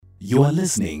You are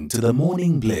listening to The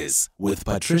Morning Bliss with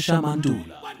Patricia Mandula.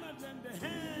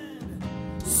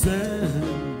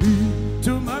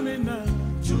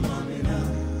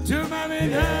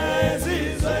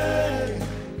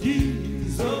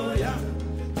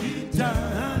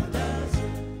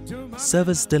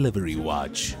 Service Delivery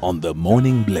Watch on The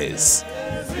Morning Bliss.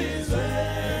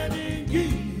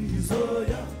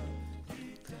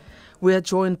 We are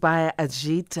joined by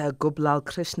Ajit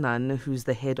Gopalakrishnan, who's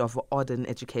the head of Odin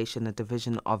Education, a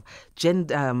division of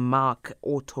Jendamark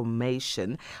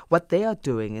Automation. What they are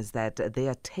doing is that they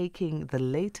are taking the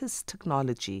latest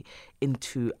technology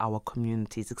into our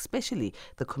communities, especially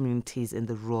the communities in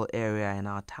the rural area and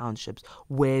our townships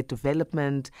where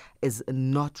development is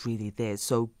not really there.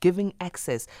 So giving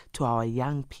access to our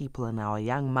young people and our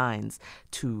young minds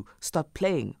to stop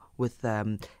playing with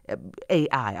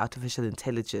AI, artificial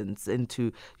intelligence,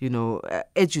 into,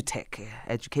 edutech,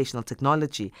 educational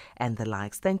technology and the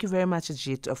likes. Thank you very much,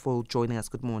 Ajit, for joining us.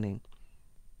 Good morning.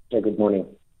 Yeah, good morning.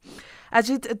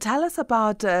 Ajit, tell us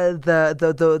about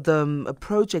the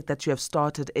project that you have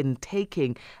started in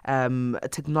taking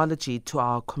technology to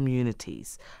our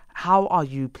communities. How are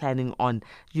you planning on,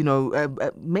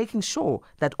 making sure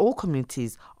that all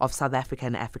communities of South Africa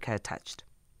and Africa are touched?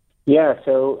 Yeah,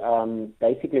 so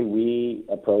basically we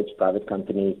approach private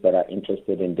companies that are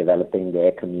interested in developing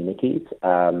their communities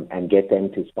and get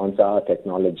them to sponsor our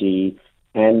technology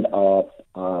and our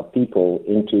people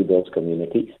into those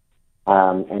communities.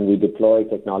 And we deploy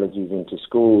technologies into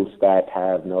schools that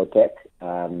have no tech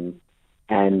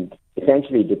and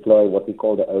essentially deploy what we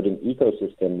call the Odin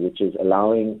ecosystem, which is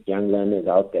allowing young learners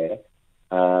out there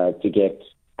to get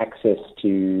access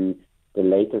to the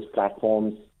latest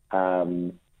platforms,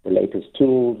 the latest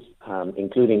tools,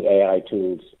 including AI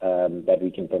tools that we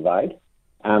can provide.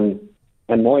 And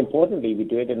more importantly, we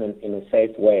do it in a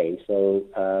safe way.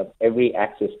 So every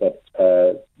access that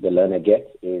the learner gets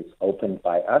is opened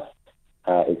by us.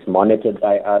 It's monitored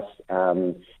by us,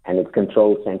 and it's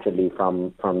controlled centrally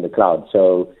from the cloud.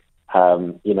 So,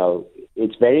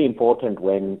 it's very important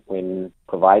when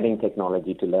providing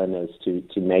technology to learners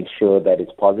to make sure that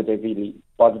it's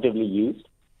positively used.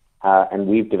 And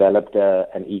we've developed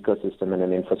an ecosystem and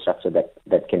an infrastructure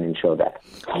that can ensure that.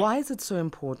 Why is it so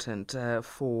important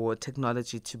for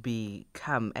technology to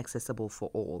become accessible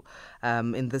for all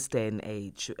in this day and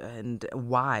age? And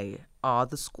why are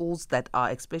the schools that are,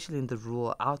 especially in the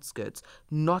rural outskirts,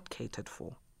 not catered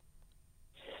for?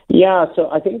 Yeah,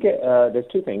 so I think there's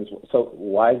two things. So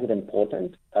why is it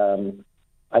important?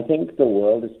 I think the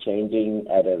world is changing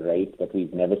at a rate that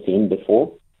we've never seen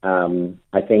before.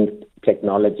 I think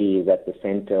technology is at the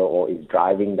center or is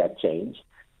driving that change.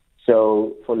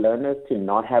 So for learners to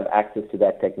not have access to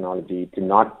that technology, to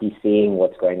not be seeing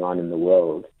what's going on in the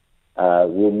world,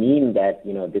 will mean that,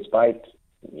 despite,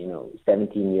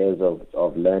 17 years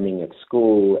of learning at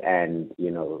school and,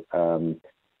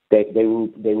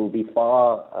 they will be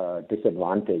far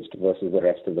disadvantaged versus the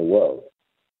rest of the world.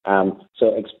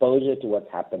 So exposure to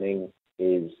what's happening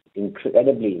is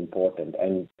incredibly important.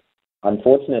 And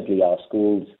unfortunately, our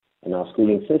schools and our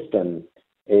schooling system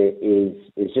is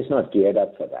just not geared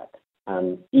up for that.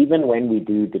 Even when we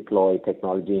do deploy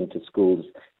technology into schools,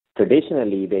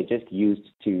 traditionally they're just used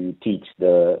to teach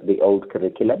the old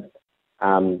curriculum.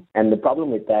 And the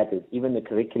problem with that is even the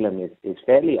curriculum is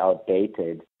fairly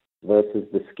outdated versus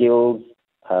the skills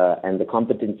and the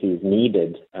competencies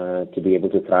needed to be able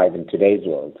to thrive in today's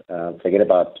world. Forget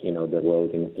about the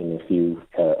world in a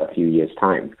few years'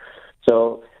 time.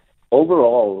 So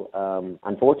overall,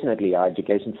 unfortunately, our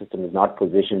education system is not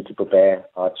positioned to prepare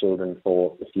our children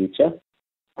for the future.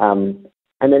 And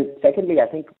then secondly, I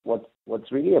think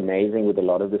what's really amazing with a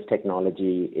lot of this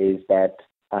technology is that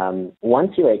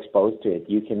once you're exposed to it,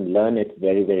 you can learn it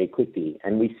very, very quickly.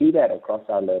 And we see that across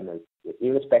our learners,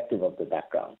 irrespective of the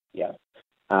background. Yeah.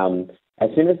 As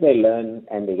soon as they learn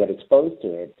and they get exposed to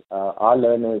it, our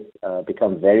learners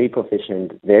become very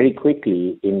proficient very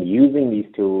quickly in using these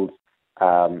tools,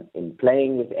 in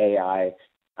playing with AI,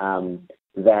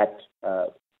 that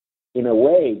in a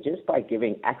way, just by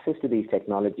giving access to these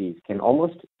technologies can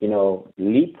almost,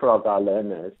 leapfrog our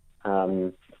learners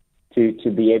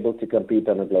to be able to compete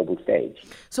on a global stage.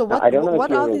 So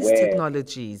what are these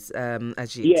technologies,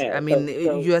 Ajit? Yeah,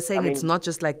 you are saying it's not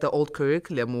just like the old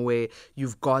curriculum where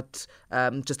you've got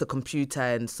just a computer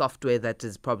and software that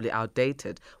is probably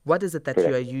outdated. What is it that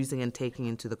you are using and taking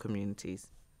into the communities?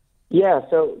 Yeah,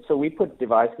 so we put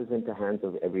devices into hands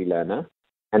of every learner,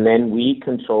 and then we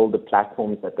control the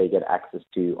platforms that they get access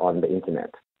to on the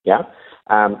internet. Yeah.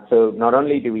 So not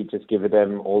only do we just give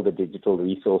them all the digital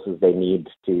resources they need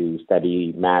to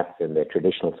study maths and their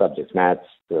traditional subjects, maths,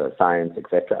 science,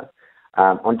 etc.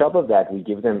 On top of that, we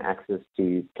give them access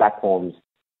to platforms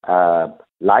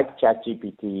like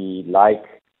ChatGPT, like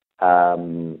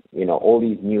all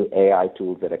these new AI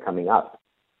tools that are coming up.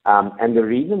 And the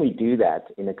reason we do that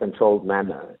in a controlled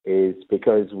manner is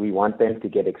because we want them to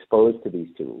get exposed to these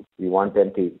tools. We want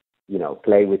them to,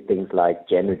 play with things like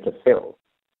generative fill,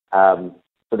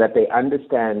 so that they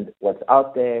understand what's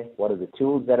out there, what are the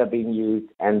tools that are being used,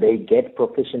 and they get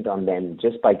proficient on them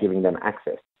just by giving them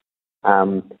access.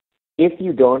 If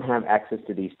you don't have access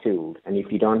to these tools, and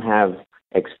if you don't have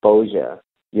exposure,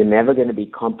 you're never going to be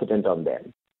competent on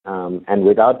them. And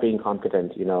without being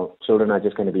competent, children are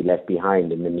just going to be left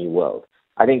behind in the new world.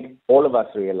 I think all of us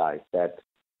realize that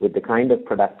with the kind of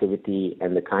productivity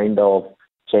and the kind of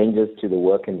changes to the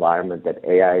work environment that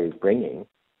AI is bringing,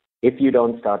 if you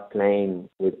don't start playing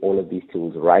with all of these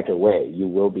tools right away, you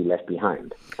will be left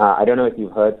behind. I don't know if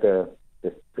you've heard the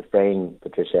saying,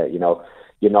 Patricia,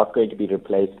 you're not going to be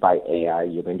replaced by AI,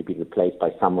 you're going to be replaced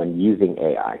by someone using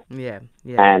AI. Yeah.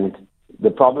 And the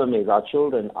problem is our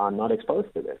children are not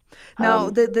exposed to this. Now,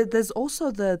 there's also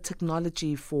the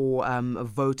technology for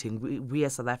voting. We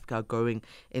as South Africa are going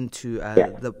into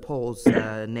the polls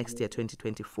next year,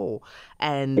 2024.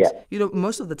 And,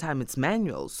 most of the time it's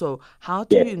manual. So how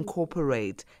do you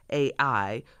incorporate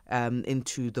AI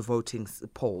into the voting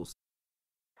polls?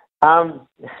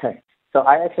 So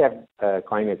I actually have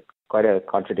quite a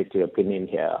contradictory opinion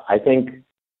here. I think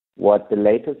what the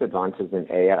latest advances in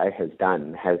AI has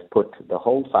done has put the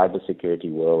whole cybersecurity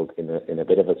world in a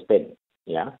bit of a spin.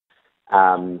 Yeah,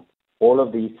 all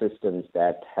of these systems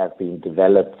that have been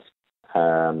developed,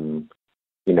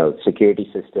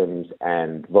 security systems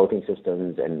and voting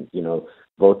systems and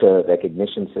voter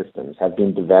recognition systems have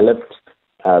been developed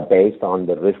based on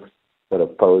the risks sort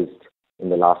of posed in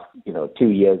the last 2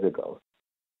 years ago.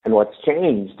 And what's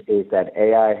changed is that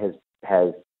AI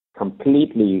has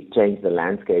completely changed the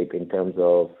landscape in terms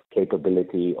of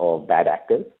capability of bad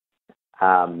actors.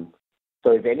 So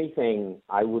if anything,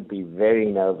 I would be very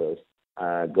nervous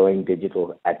going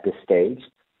digital at this stage,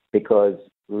 because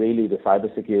really the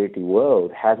cybersecurity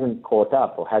world hasn't caught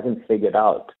up or hasn't figured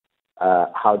out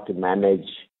how to manage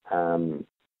the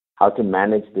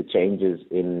changes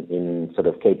in sort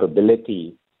of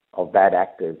capability of bad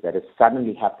actors that has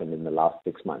suddenly happened in the last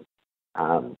 6 months.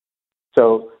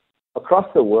 So across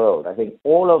the world, I think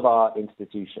all of our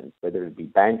institutions, whether it be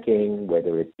banking,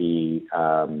 whether it be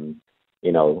sort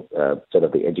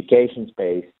of the education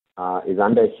space, is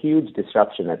under huge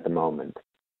disruption at the moment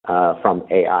from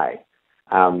AI.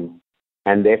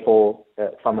 And therefore,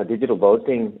 from a digital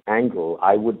voting angle,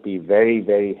 I would be very,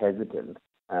 very hesitant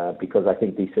because I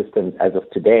think these systems, as of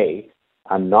today,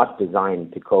 are not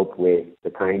designed to cope with the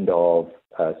kind of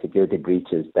security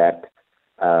breaches that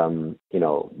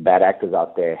bad actors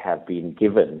out there have been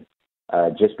given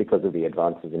just because of the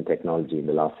advances in technology in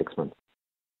the last 6 months.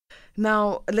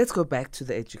 Now, let's go back to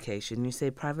the education. You say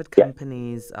private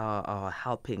companies are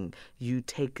helping you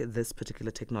take this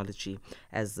particular technology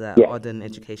as Odin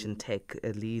Education Tech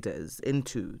leaders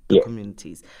into the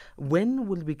communities. When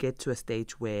will we get to a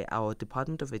stage where our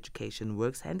Department of Education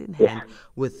works hand in hand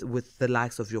with the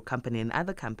likes of your company and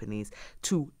other companies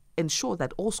to ensure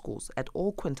that all schools at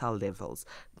all quintile levels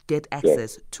get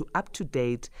access to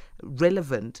up-to-date,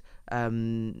 relevant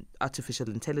artificial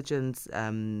intelligence,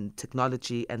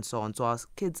 technology, and so on, so our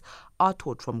kids are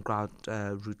taught from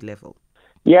root level?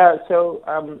 Yeah, so,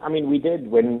 we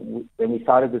did, when we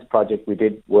started this project, we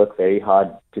did work very hard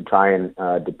to try and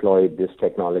deploy this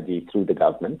technology through the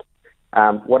government.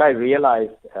 What I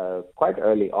realized quite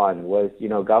early on was,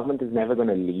 government is never going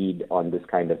to lead on this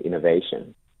kind of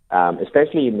innovation,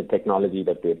 especially in the technology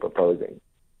that we're proposing.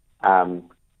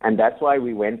 And that's why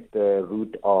we went the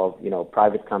route of,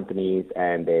 private companies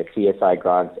and their CSI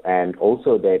grants and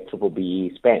also their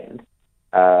BBBE spend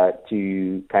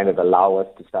to kind of allow us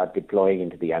to start deploying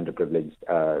into the underprivileged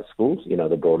schools,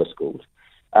 the broader schools.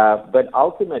 But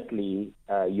ultimately,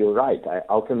 you're right.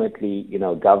 Ultimately,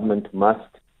 government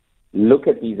must look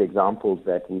at these examples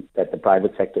that the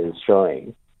private sector is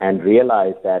showing and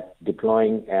realize that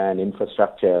deploying an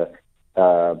infrastructure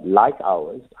like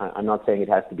ours, I'm not saying it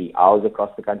has to be ours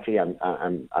across the country.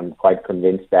 I'm quite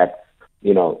convinced that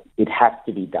it has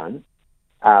to be done,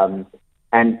 and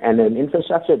an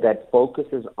infrastructure that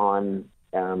focuses on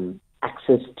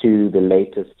access to the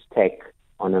latest tech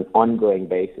on an ongoing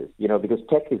basis. Because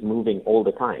tech is moving all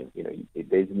the time.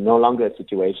 There's no longer a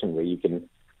situation where you can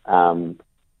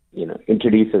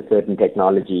introduce a certain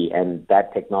technology and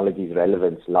that technology's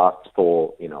relevance lasts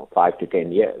for, 5 to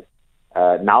 10 years.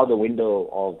 Now the window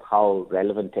of how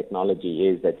relevant technology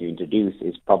is that you introduce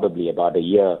is probably about a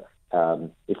year,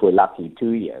 if we're lucky,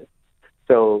 2 years.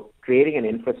 So creating an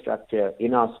infrastructure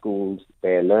in our schools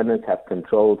where learners have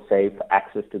controlled, safe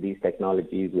access to these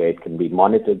technologies, where it can be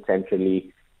monitored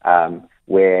centrally,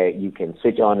 where you can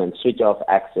switch on and switch off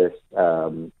access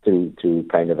to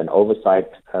kind of an oversight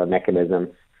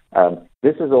mechanism.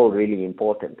 This is all really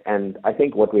important. And I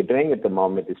think what we're doing at the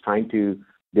moment is trying to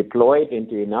deploy it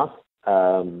into enough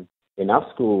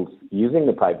schools using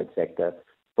the private sector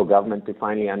for government to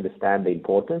finally understand the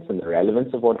importance and the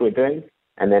relevance of what we're doing,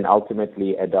 and then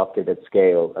ultimately adopt it at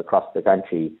scale across the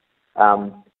country.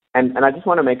 And I just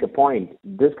want to make a point.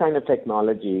 This kind of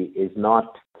technology is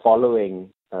not following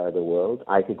the world.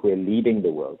 I think we're leading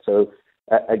the world. So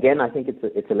again, I think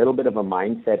it's a little bit of a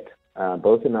mindset,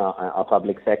 both in our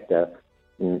public sector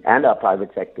and our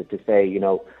private sector, to say,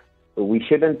 we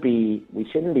shouldn't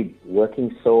be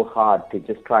working so hard to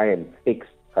just try and fix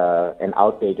an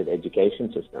outdated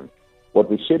education system. What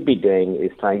we should be doing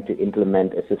is trying to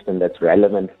implement a system that's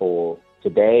relevant for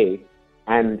today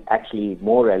and actually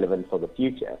more relevant for the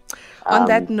future. On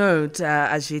that note,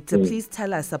 Ajit, please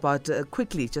tell us about,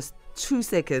 quickly, just 2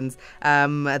 seconds,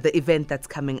 the event that's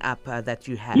coming up that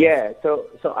you have. Yeah, so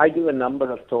I do a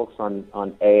number of talks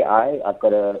on AI. I've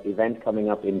got an event coming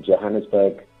up in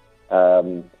Johannesburg,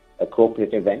 a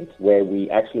corporate event where we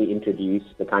actually introduce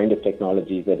the kind of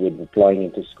technologies that we're deploying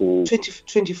into schools.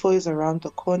 2024 is around the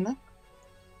corner.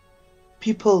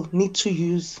 People need to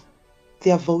use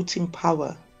their voting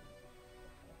power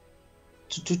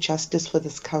to do justice for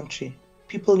this country.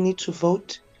 People need to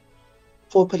vote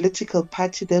for a political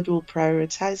party that will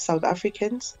prioritize South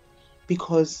Africans,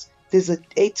 because there's an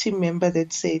 18 member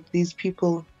that said these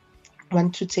people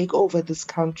want to take over this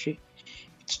country.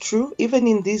 It's true, even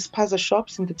in these paza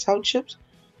shops in the townships,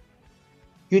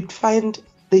 you'd find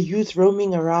the youth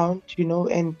roaming around,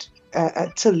 and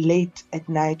till late at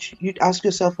night. You'd ask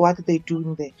yourself, what are they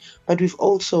doing there? But we've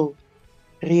also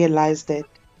realized that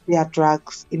there are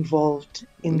drugs involved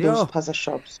in those paza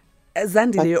shops.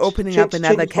 Zandile, you're opening up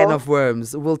another can of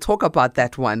worms. We'll talk about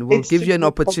that one. We'll give you an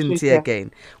opportunity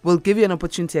again. We'll give you an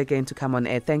opportunity again to come on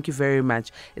air. Thank you very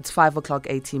much. It's 5 o'clock,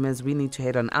 A-teamers. We need to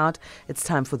head on out. It's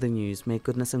time for the news. May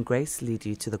goodness and grace lead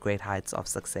you to the great heights of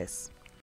success.